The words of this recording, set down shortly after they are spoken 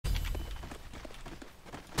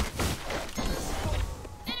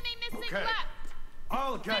Okay. left.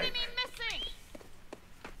 I'll get. Enemy missing.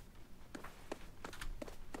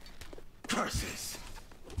 Curses.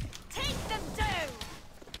 Take them down.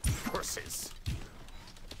 Curses.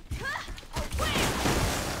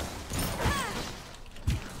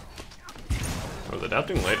 I was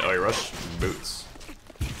adapting late. Oh, he rushed boots.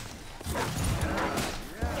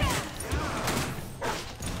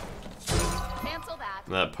 Cancel that.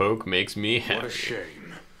 That poke makes me happy. What a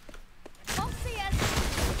shame. We'll see us.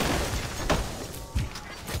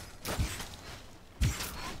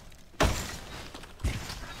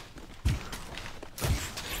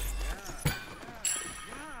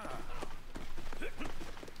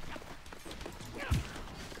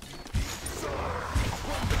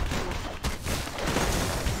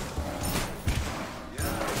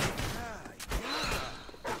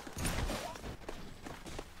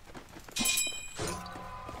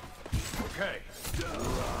 Okay.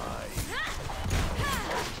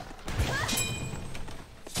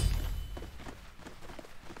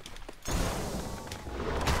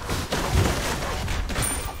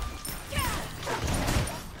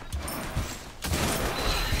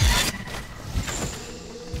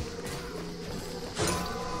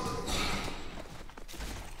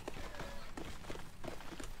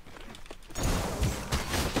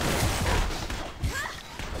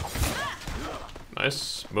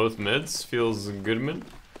 Nice. Both mids. Feels good mid.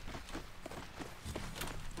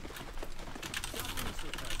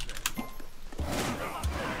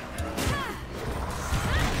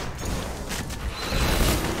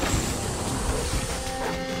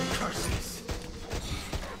 Curses.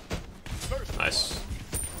 Nice.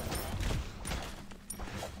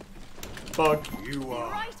 Fuck. You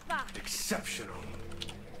are Right back. exceptional.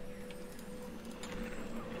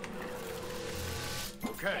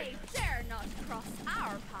 Okay. They dare not cross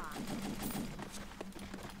our path.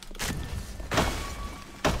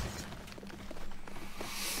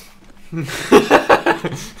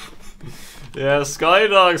 Yeah, Sky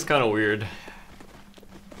Dog's kind of weird.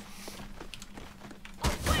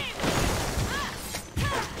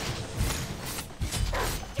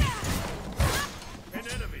 An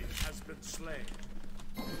enemy has been slain.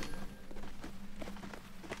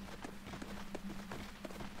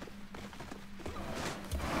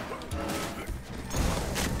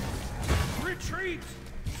 Retreat.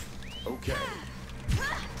 Okay.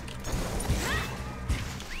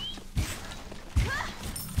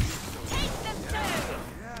 Take them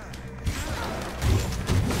down.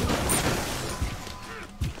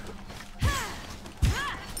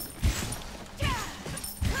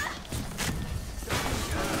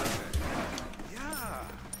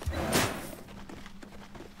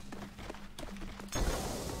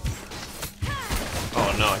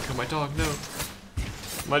 Oh no, I killed my dog, no.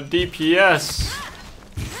 My DPS.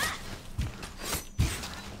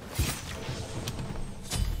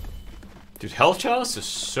 Dude, Health Chalice is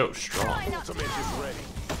so strong. Ultimate is ready.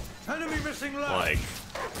 Enemy missing left. Like,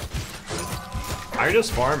 I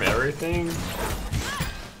just farm everything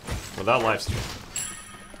without lifesteal.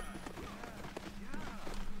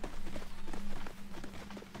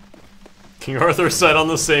 King Arthur said on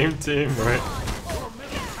the same team, right?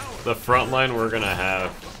 The front line we're gonna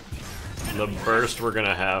have. The burst we're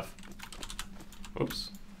gonna have. Oops.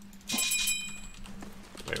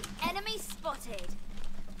 Wait, Enemy spotted.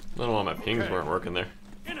 I don't know why my pings weren't working there.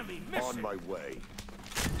 Enemy missing. On my way.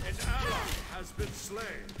 An ally has been slain.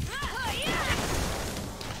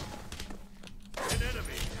 An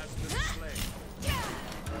enemy has been slain.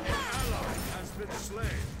 An ally has been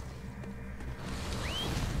slain.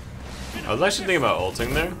 I was actually thinking about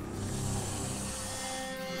ulting there.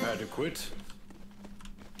 Adequate.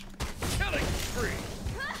 Killing spree.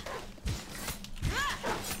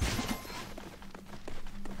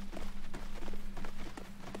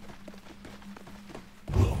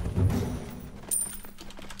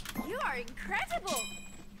 You are incredible.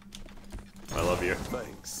 I love you.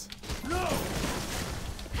 Thanks. No.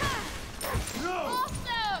 No.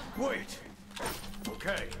 Awesome. Wait.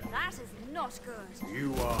 Okay. That is not good.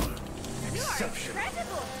 You are You are exceptional.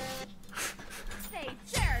 incredible. They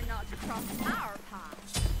dare not cross our path.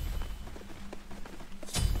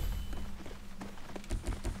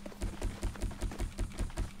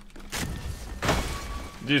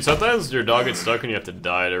 Dude, sometimes your dog gets stuck and you have to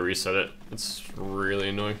die to reset it. It's really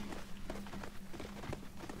annoying.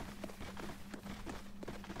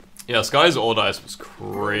 Yeah, Sky's old ice was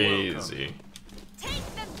crazy. Take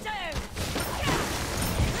them down.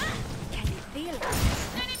 Can you feel it?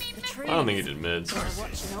 Enemy missing. I don't think he did mids. They're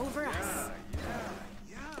watching over us.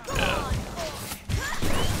 Yeah.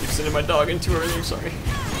 Keep sending my dog into everything, sorry.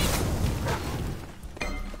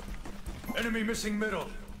 Enemy missing middle.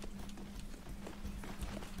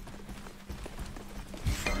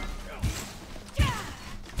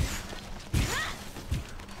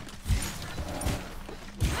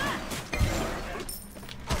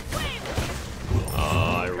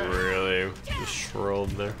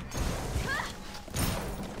 world there.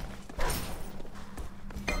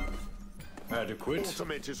 Adequate.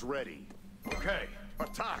 Ultimate is ready. Okay,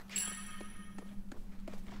 attack.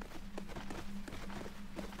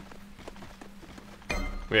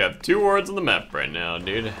 We have 2 wards on the map right now,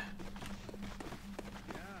 dude.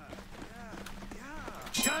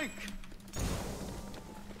 Shank.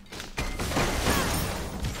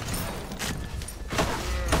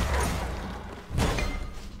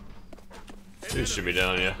 Dude should be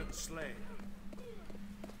down, yeah.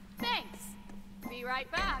 Thanks. Be right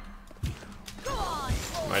back. Go on.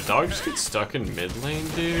 My dog just gets stuck in mid lane,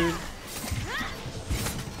 dude.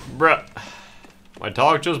 Bruh. My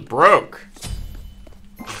dog just broke.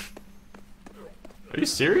 Are you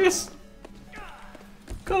serious?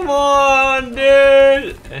 Come on,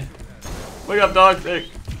 dude! Wake up, dog. Hey.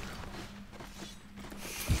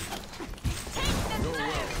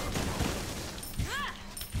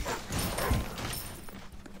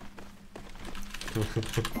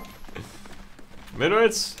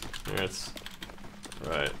 Midwits? It's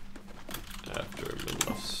right after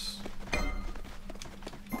midlifts.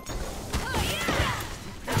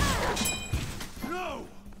 No.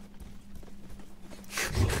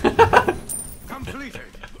 Completed.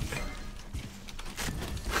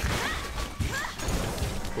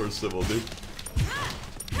 Poor Civil, dude.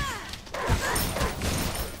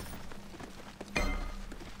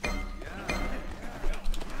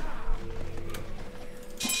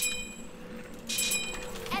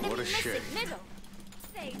 Enemy shame. missing middle.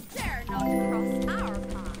 They dare not cross our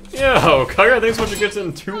path. Yo, Kaga, thanks so much for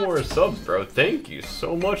getting 2 more subs, bro. Thank you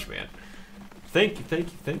so much, man. Thank you, thank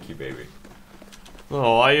you, thank you, baby.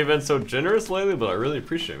 Oh, why you been so generous lately? But I really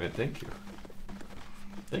appreciate it, man. Thank you.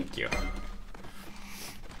 Thank you.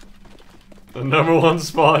 The #1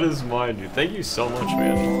 spot is mine, dude. Thank you so much,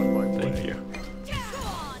 man. Thank you.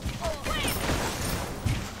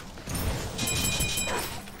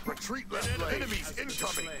 Retreat left lane. Enemies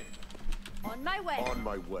incoming. On my way. On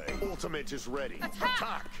my way. Ultimate is ready.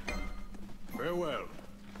 Attack. Farewell.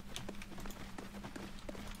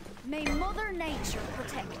 May Mother Nature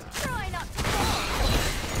protect us. Try not to fall.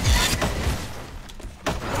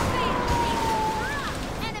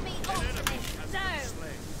 Enemy ultimate down.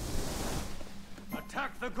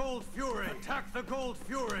 Attack the Gold Fury. Attack the Gold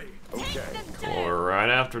Fury. Take them down. Well, we're right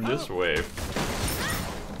after this wave.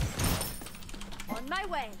 On my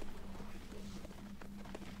way.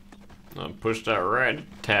 I'll push that right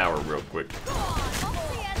tower real quick. Go on. I'll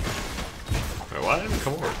see us. Wait, why didn't it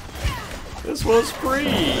come over? This was free!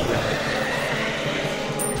 Take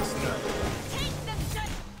them down.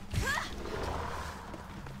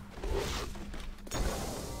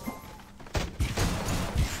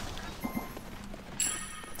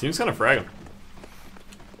 Team's kind of fragging.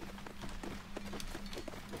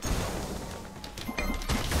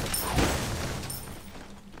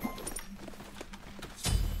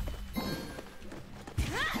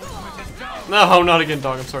 No, not again,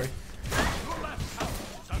 dog. I'm sorry.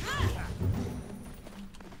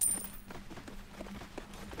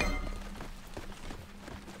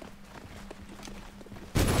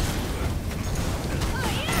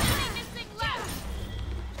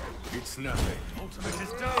 It's nothing. Ultimate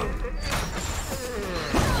is down.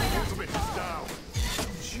 Ultimate is down.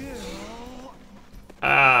 Chill.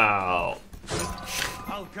 Ow.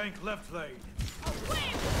 I'll gank left lane.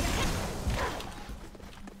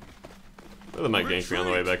 Where my gank me on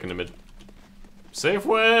the way back into mid? Safe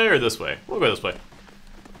way or this way? We'll go this way.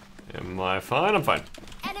 Am I fine? I'm fine.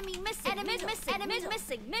 Enemy missing. Enemies missing. Enemies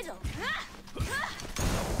missing. Middle.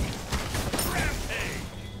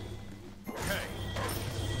 Okay.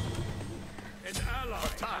 An ally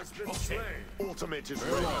has been slain. Ultimate is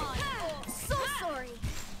ready. So sorry.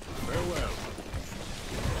 Farewell.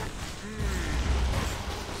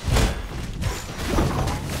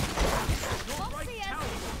 I'll see us. Tower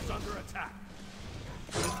is under attack.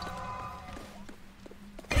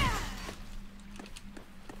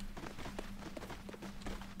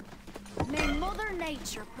 May Mother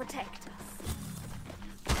Nature protect us.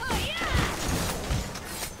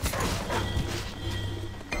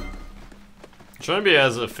 Trying to be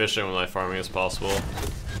as efficient with my farming as possible.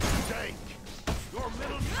 Gank. Your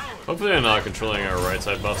middle tower. Hopefully I'm not controlling our right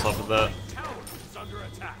side buffs off of that. Tower is under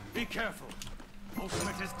attack. Be careful.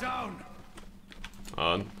 Ultimate is down.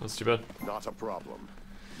 That's too bad. Not a problem.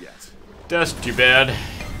 Yet. That's too bad.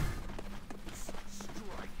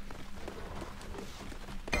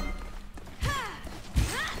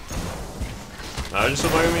 Just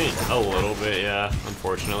bugging me a little bit, yeah,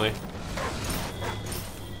 unfortunately.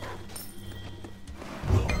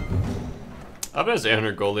 I've been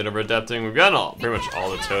 800 gold lead over adapting. We've gotten pretty much all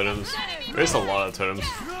the totems. There's a lot of totems.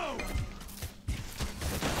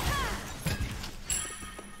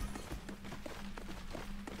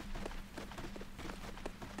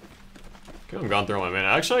 Okay, I'm gone through all my mana.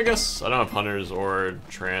 Actually, I guess I don't have hunters or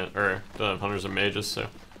don't have hunters or mages, so.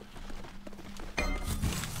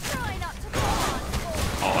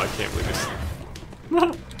 Oh, I can't believe this.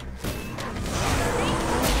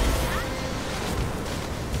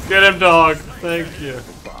 Get him, dog! Thank you.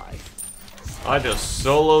 I just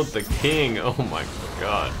soloed the king. Oh my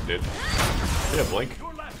god, dude. Yeah, blink.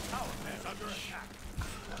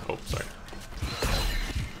 Oh, sorry.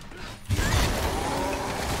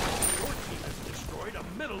 Your team has destroyed a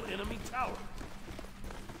middle enemy tower.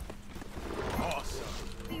 Awesome.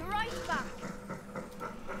 Be right back.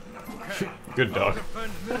 Good dog.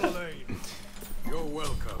 Defend middle lane. You're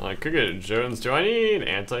welcome. I could get Jones. Do I need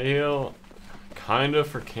anti-heal? Kinda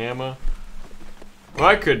for Kama. Well,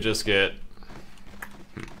 I could just get.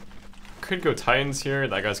 Could go Titans here.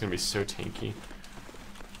 That guy's gonna be so tanky.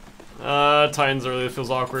 Titans really feels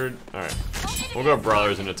awkward. Alright. We'll go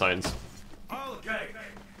Brawlers into Titans. Okay.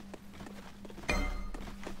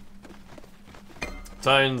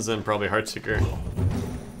 Titans and probably Heartseeker.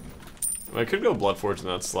 I could go Bloodforge in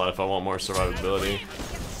that slot if I want more survivability.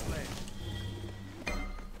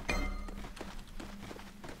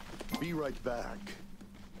 Be right back.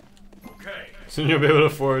 Okay. Soon you'll be able to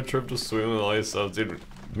afford a trip to swim with all your subs. Dude,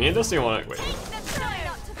 me and Destiny want to. Wait. Try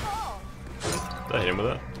not to fall. Did I hit him with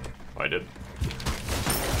that? Oh, I did. An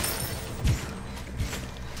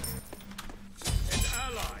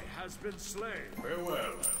ally has been slain.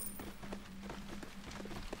 Farewell.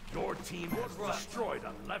 Your team has destroyed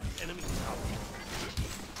a left enemy tower.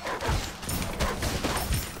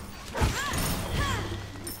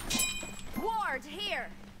 Ward here.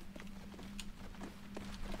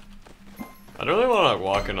 I don't really want to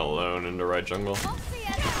walk in alone into right jungle. I'll see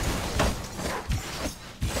it.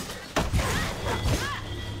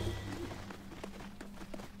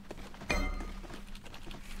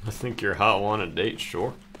 I think you're hot one a date,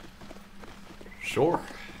 sure. Sure.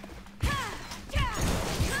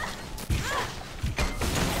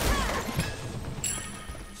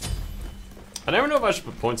 I never know if I should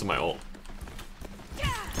put points on my ult.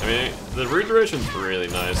 I mean, the reduration's really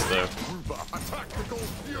nice though.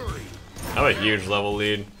 I have a huge level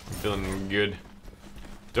lead. I'm feeling good.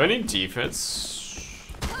 Do I need defense?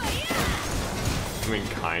 I mean,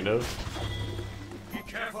 kind of. Be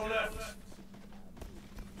careful left.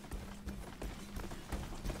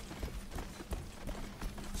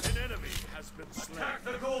 An enemy has been slain. Attack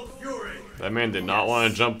the Gold Fury. That man did not want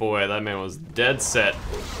to jump away. That man was dead set. Be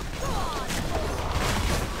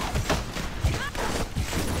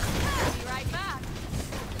right back.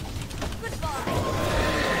 Goodbye.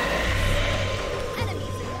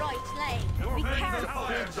 Enemies in right lane. Be careful.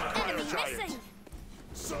 Enemy missing.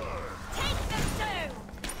 Sir. Take them down.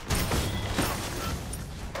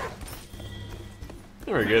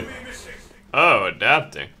 Very good. Oh,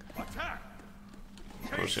 adapting. Attack.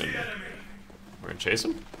 What's gonna do? We're gonna chase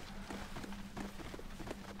him?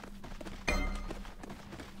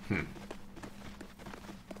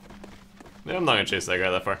 Yeah, I'm not gonna chase that guy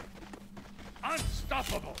that far.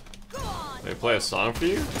 Unstoppable. Go on. Can I play a song for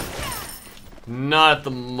you? Not at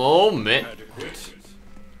the moment. Adequate.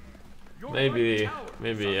 Your Maybe, right tower is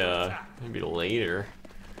maybe, under attack. maybe later.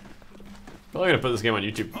 Probably gonna put this game on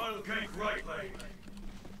YouTube. I'll gank right lane.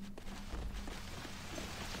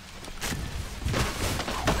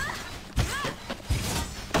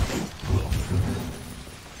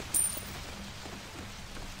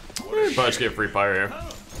 Probably just get free fire here.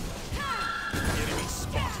 Enemy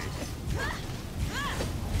spotted.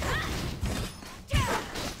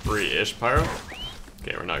 Free-ish pyro.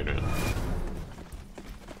 Okay, we're not gonna do it.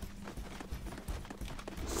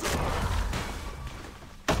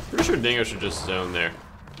 Pretty sure Dingo should just zone there.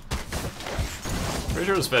 Pretty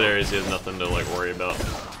sure with fed areas he has nothing to like worry about.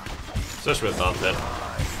 Especially with Bomb dead.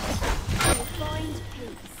 I will find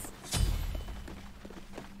peace.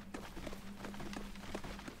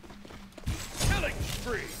 Killing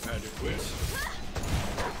spree. Adequate.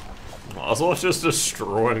 Oswald's just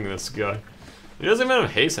destroying this guy. He doesn't even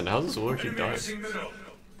have hasten. How's this work? He Enemy dies. missing middle.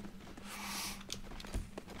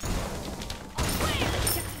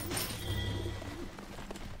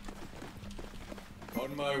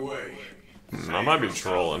 On my way. I might be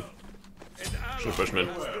trolling. An ally Should push mid.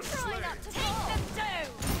 has been Try slain. not to fall. Take them down.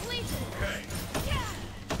 Bleeding. Okay.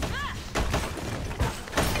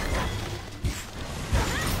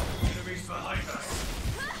 Enemies behind us.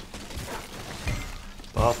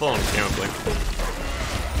 I'll fall on camera blink.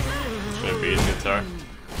 Gonna be his guitar.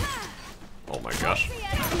 Oh my gosh.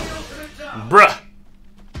 Bruh!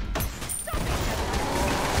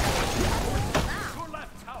 Your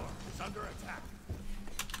left tower is under attack.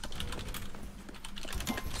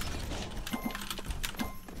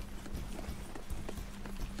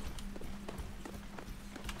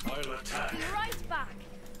 I'll attack. Be right back.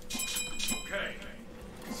 Okay.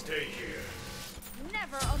 Stay here.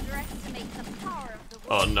 Never underestimate the power of the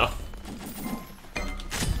Oh word. no.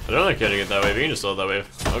 I don't like getting it that wave. You can just hold that wave.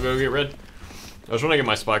 I'll go get red. I just want to get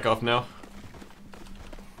my spike off now.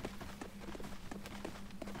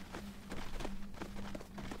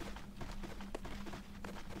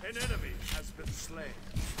 An enemy has been slain.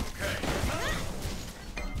 Okay.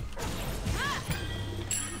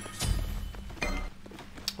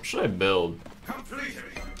 What should I build? Completed.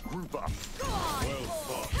 Group up. Well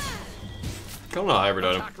fought. Come on, hybrid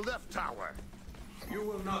item. Attack left tower. You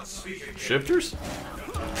will not speak again. Shifters?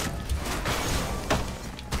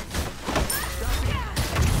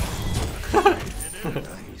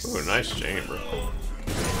 Ooh, nice chamber.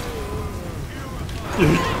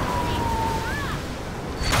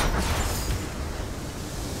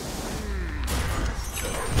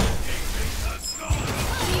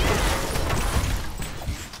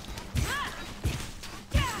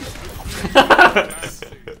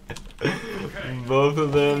 Both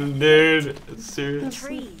of them, dude. Seriously.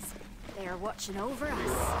 Trees. They are watching over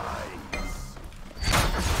us.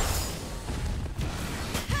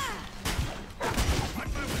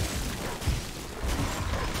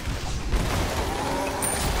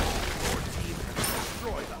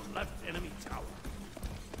 Destroy the left enemy tower.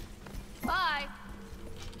 Bye.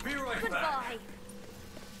 Be right back. Goodbye.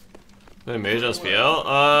 The Mage SPL?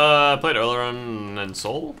 I played earlier on in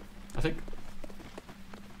Soul, I think.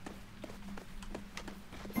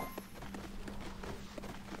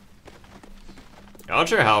 I'm not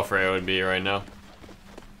sure how Freya would be right now.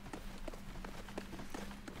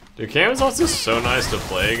 Dude, Cam's also so nice to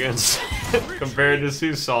play against compared to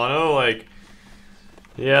Susano. Like,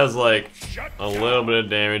 he has like a little bit of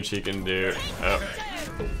damage he can do. Oh.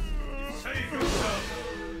 Save yourself.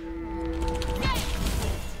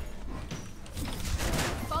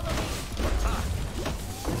 Follow me.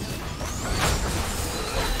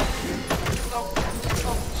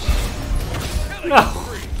 No!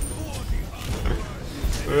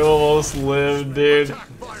 We almost lived, dude.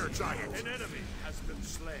 Fire giant. An enemy has been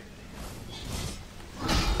slain.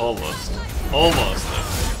 Almost. Almost.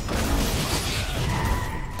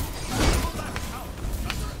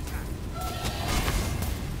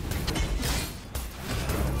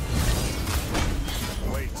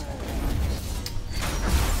 Wait.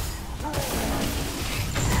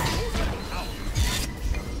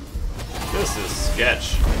 This is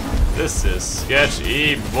sketch. This is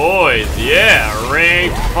sketchy, boys. Yeah,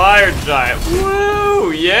 ranked fire giant.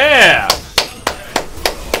 Woo! Yeah.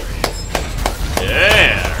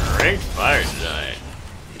 Yeah, ranked fire giant.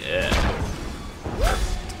 Yeah.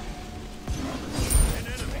 An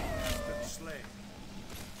enemy has been slain.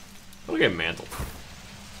 Look at mantle.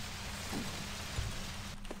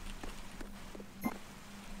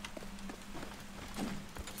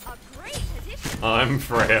 A great addition. I'm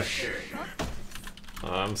Freya.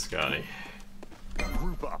 I'm Scotty.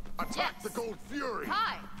 Group up. Attack Yes. the Gold Fury.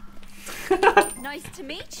 Hi. Nice to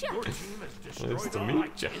meet Your you. team has destroyed Nice to our meet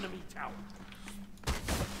right ya. enemy tower.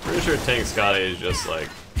 Pretty sure Tank Scotty is just like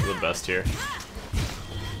the best here.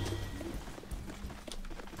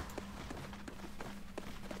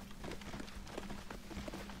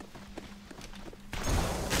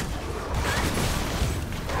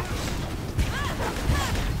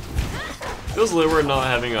 Feels a little weird not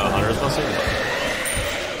having a Hunter's Buster.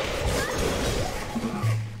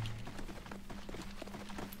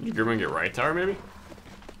 You Grimman get right tower maybe?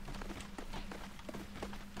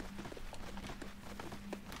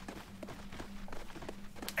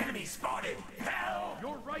 Enemy spotted. Hell.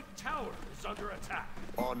 Your right tower is under attack.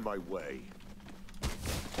 On my way.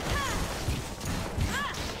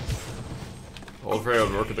 Old Freya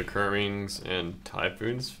would work with the Kermings and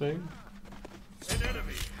Typhoons thing. An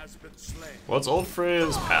enemy has been slain. What's Old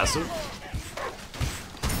Freya's passive?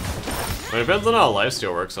 I mean, it depends on how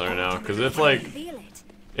lifesteal works on her now, because if like, Feel it.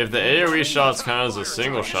 if the AoE shot's kind of as a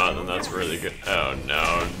single shot, then that's really good. Oh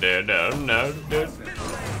no, dude, no, no, dude.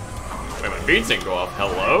 Wait, my beats didn't go off.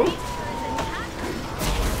 Hello?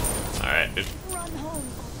 Alright, dude. Run home.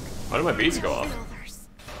 Why did my beats go off? Others.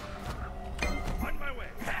 On my way.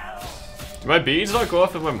 Do my beads not go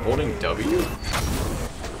off if I'm holding W? An enemy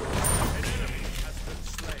has been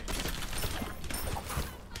slain.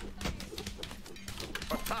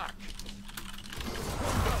 Attack.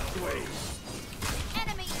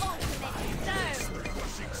 Enemy ultimate down.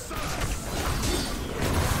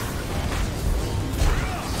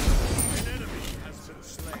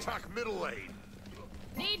 middle lane.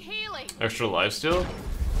 Need healing. Extra lifesteal?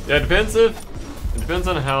 Yeah, it depends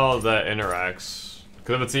on how that interacts.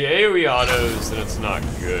 Because if it's the AoE autos, then it's not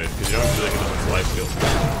good, because you don't really get that much lifesteal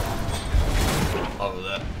off of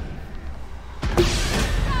that.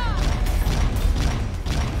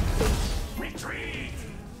 Retreat!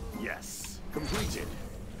 Yes. Completed.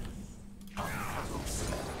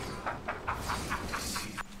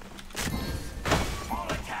 All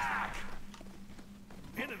attack!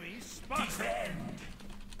 Enemy spotted. Defend!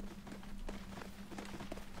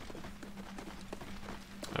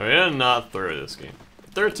 I mean, I'm not through this game.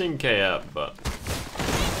 13k up, but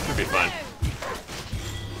should be fine.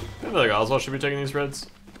 I feel like Oswald should be taking these reds.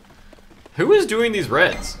 Who is doing these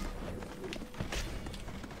reds?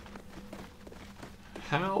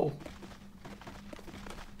 How?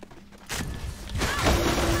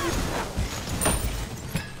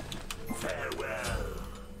 Farewell!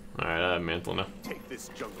 Alright, I have mantle now. Take this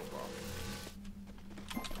jungle bomb.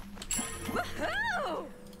 Woohoo!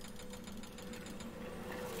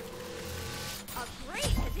 A great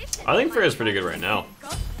addition. I think Freya's pretty good right now.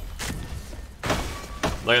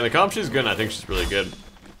 Like in the comp, she's good, and I think she's really good.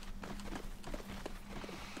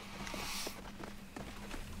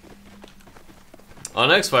 On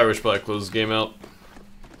next fight, we should probably close this game out.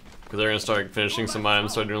 Because they're going to start finishing some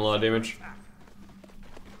items, start doing a lot of damage.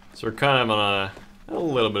 So we're kind of on a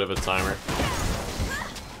little bit of a timer.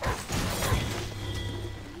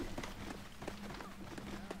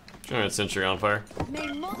 Giant sentry on fire. May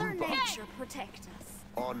Mother Nature protect us.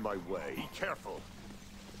 On my way. Be careful.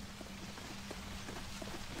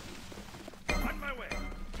 On my way.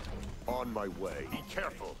 On my way. Be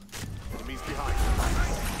careful. Enemies behind us.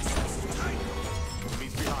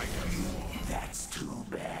 Enemies behind us. That's too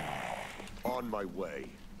bad. On my way.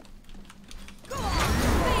 Go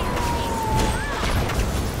on,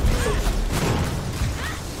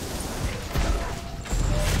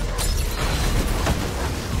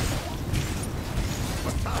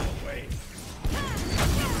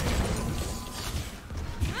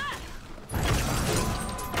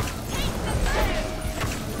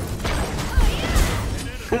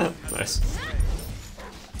 Nice.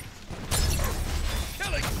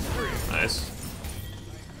 Nice.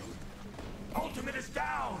 Ultimate is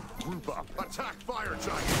down! Group up. Attack fire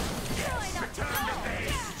giant. Yes! Return to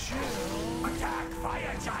base! Attack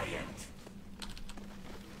fire giant!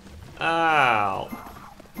 Ow.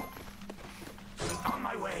 On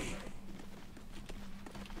my way!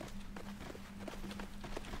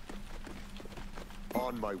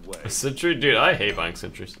 On my way. A sentry? Dude, I hate buying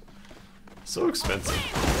sentries. So expensive.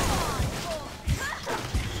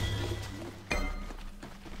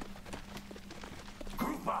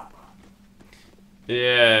 Group up!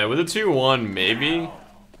 Yeah, with a 2-1, maybe.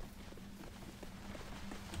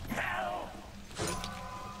 Hell!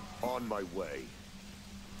 On my way.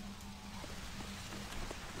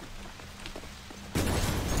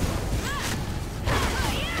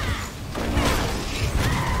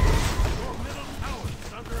 Your middle tower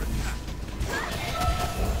is under attack.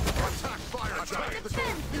 Attack fire giant. The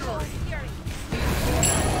defend the Lord Fury.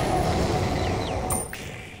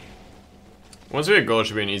 Once we get gold, it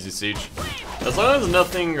should be an easy siege. As long as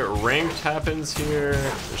nothing ranked happens here,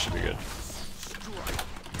 it should be good.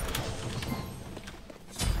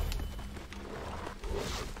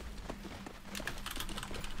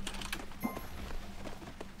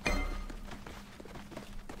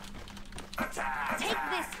 Attack! Take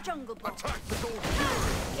this jungle book. Attack the gold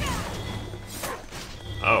fury.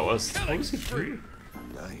 Oh, what was he doing?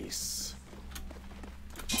 Nice.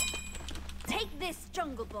 Take this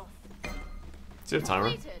jungle buff. Does he have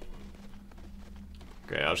timer? Completed.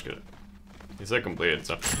 Okay, I'll just get it. He said completed,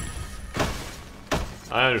 so.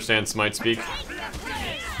 I understand smite speak.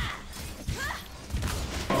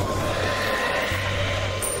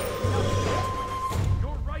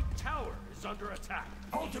 Your right tower is under attack.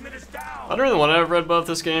 Ultimate is down! I don't really want to have red buff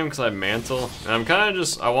this game because I have mantle. And I'm kind of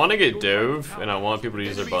just, I want to get dove and I want people to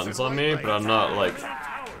use their buttons on me, but I'm not like,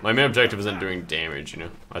 my main objective isn't doing damage, you know?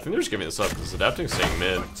 I think they're just giving this up because adapting staying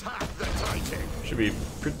mid Attack the titan. should be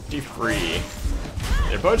pretty free.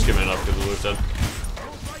 They're probably just giving it up because of Luke's dead.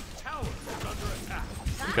 Your right tower is under attack.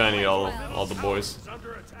 You kind of need all the boys. Is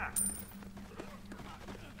under attack.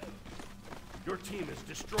 Your team has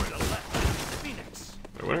destroyed a left Phoenix.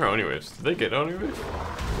 Wait, when are Oni waves? Did they get Oni wave?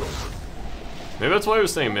 Maybe that's why he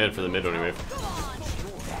was staying mid for the mid Oni wave.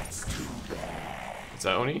 Is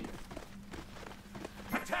that Oni?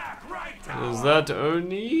 Attack right tower! Is that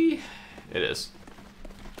Oni? It is.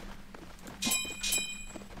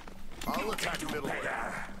 I'll attack middle lane.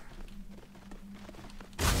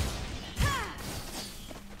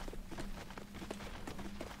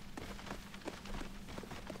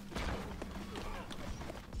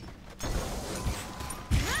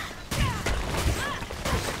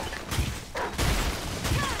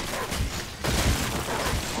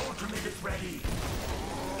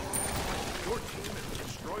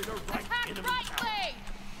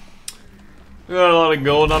 Got a lot of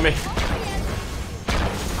gold on me.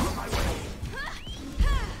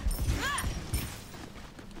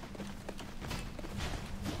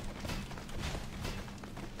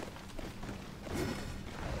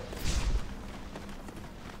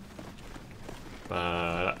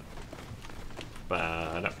 Ba-da.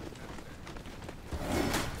 Ba-da.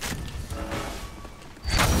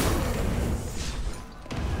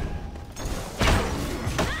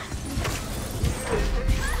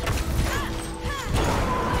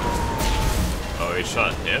 Oh, he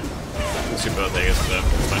shot him? Let's do both, I guess, so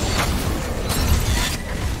it's fine.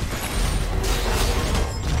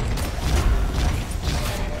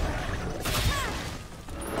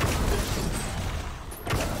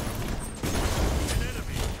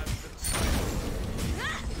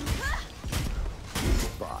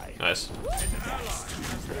 Nice.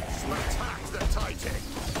 Attack the Titan.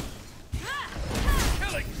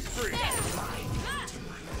 Killing spree.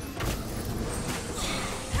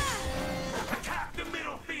 Attack the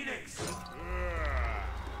middle phoenix.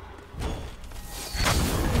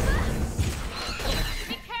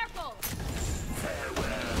 Be careful.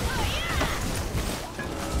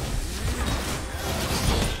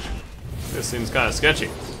 This seems kind of sketchy.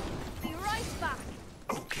 Be right back.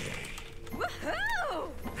 Okay.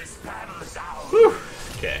 Woohoo! This battle is ours. Whew.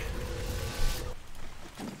 Okay.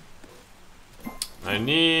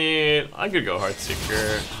 I could go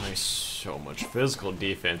Heartseeker. Nice, so much physical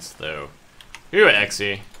defense though. Ooh,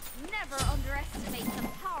 Exy. Never underestimate the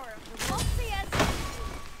power of the Moxias.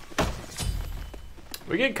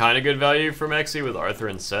 We get kind of good value from Exy with Arthur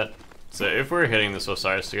and Set. So if we're hitting this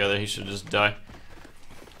Osiris together, he should just die.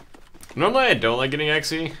 Normally I don't like getting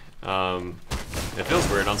Exy. It feels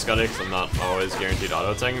weird on Scotty because I'm not always guaranteed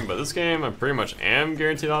auto-attacking, but this game I pretty much am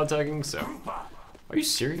guaranteed auto-attacking, so... Are you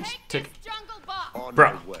serious? Take this jungle box. On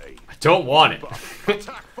Bro, my way. I don't want it.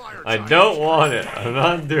 Attack fire I Titan. don't want it. I'm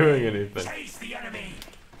not doing anything. Chase the enemy.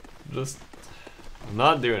 I'm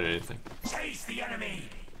not doing anything. Chase the enemy.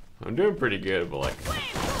 I'm doing pretty good, but like...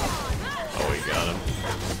 Oh, we got him.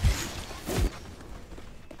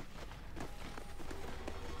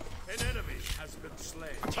 An enemy has been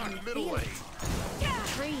slain. Attack middle lane.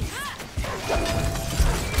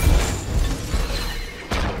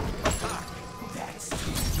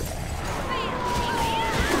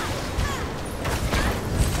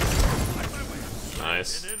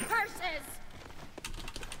 Nice. Curses!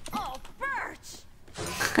 Oh, Birch!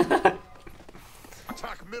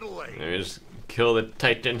 Attack middle lane. Let me just kill the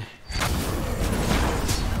Titan.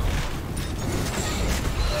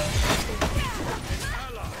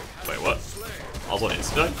 Wait, what? Also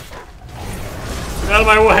insta? Get out of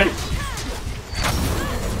my way!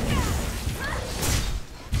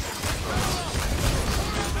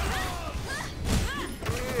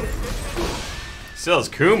 Still has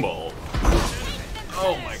Kumbo.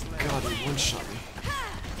 Oh my god, he one-shot me.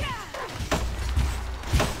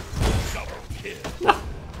 No,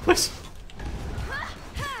 please.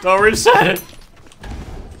 Don't reset it.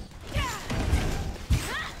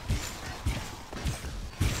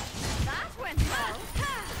 That went well.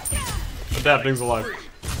 Adapting's alive.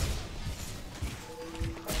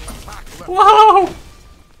 Whoa!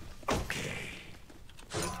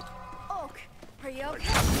 Oak, are you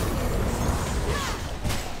okay?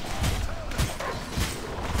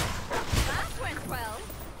 That went well.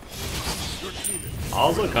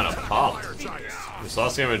 Also kind of popped. You saw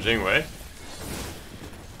him in Jing Wei.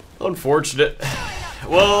 Unfortunate.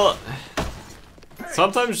 Well,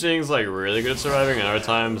 sometimes Jing's like really good at surviving, and other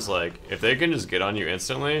times, like, if they can just get on you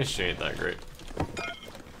instantly, she ain't that great.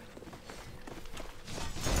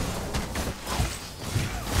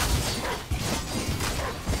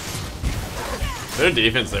 Their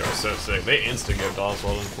defense there was so sick. They insta-gived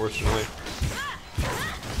Oswald, unfortunately.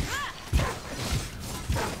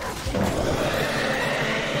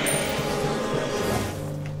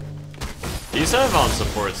 These have on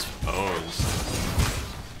supports owns.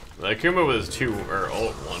 That Kuma with his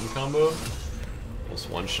ult 1 combo almost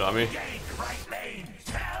one-shot me. I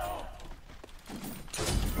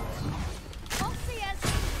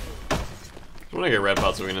want to get red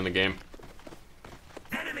pots so we can end the game.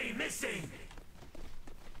 Enemy missing.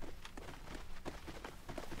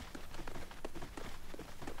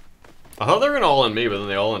 I thought they were gonna all in me, but then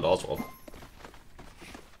they all in Oswald.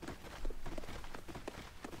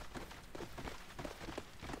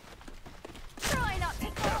 Try not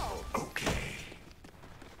to fall. Okay.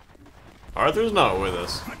 Arthur's not with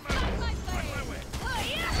us.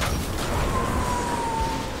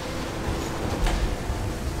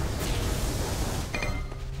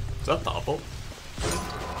 Is that Doppel?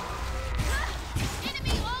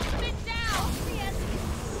 Enemy ultimate down.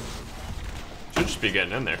 just be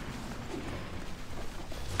getting in there.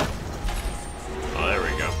 Oh, there we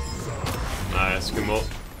go. Nice, Kumo.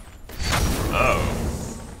 Oh.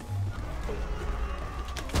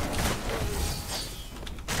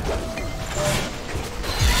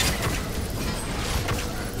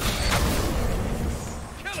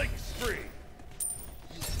 Killing spree.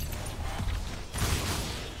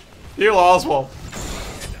 Heal Oswald.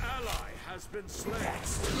 An ally has been slain. Have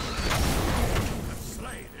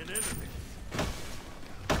slain an enemy.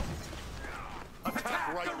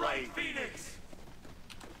 Attack right way. Phoenix!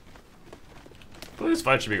 Well, this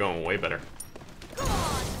fight should be going way better.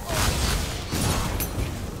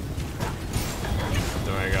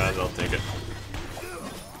 Alright guys, I'll take it.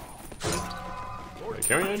 Wait,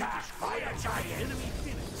 can we end? Fire giant!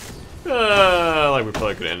 Like we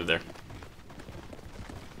probably could have ended there.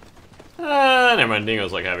 Never mind,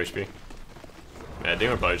 Dingo's like half HP. Yeah,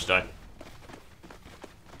 Dingo would probably just die.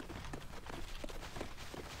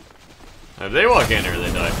 If they walk in here,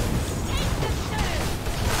 they die.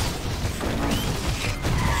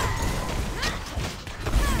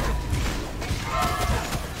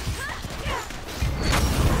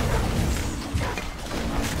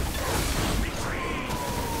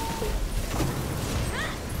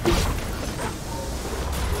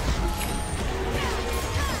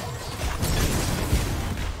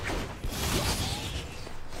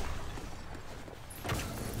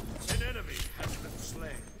 An enemy has been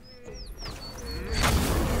slain.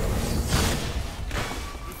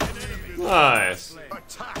 An enemy Nice. slain.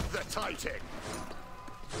 Attack the Titan.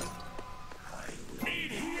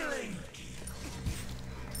 Need healing!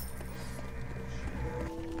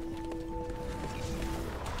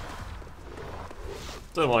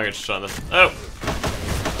 Don't want to get shot on this. Oh!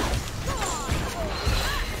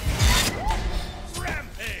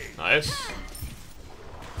 Rampage. Nice.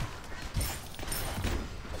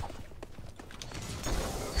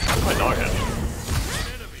 My dog had me. An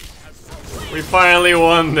enemy has slain. We finally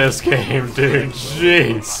won this game, dude.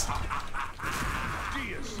 Jeez.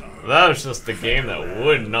 Deicide. That was just the game that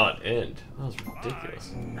would not end. That was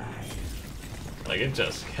ridiculous. Like, it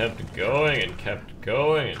just kept going and kept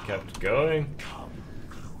going and kept going.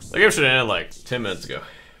 The game should have ended like 10 minutes ago.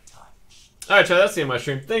 Alright, chat, that's the end of my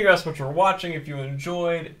stream. Thank you guys so much for watching. If you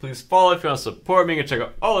enjoyed, please follow if you want to support me. You can check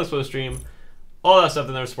out all this for the stream. All that stuff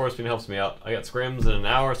in there supports me and helps me out. I got scrims in an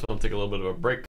hour, so I'll take a little bit of a break.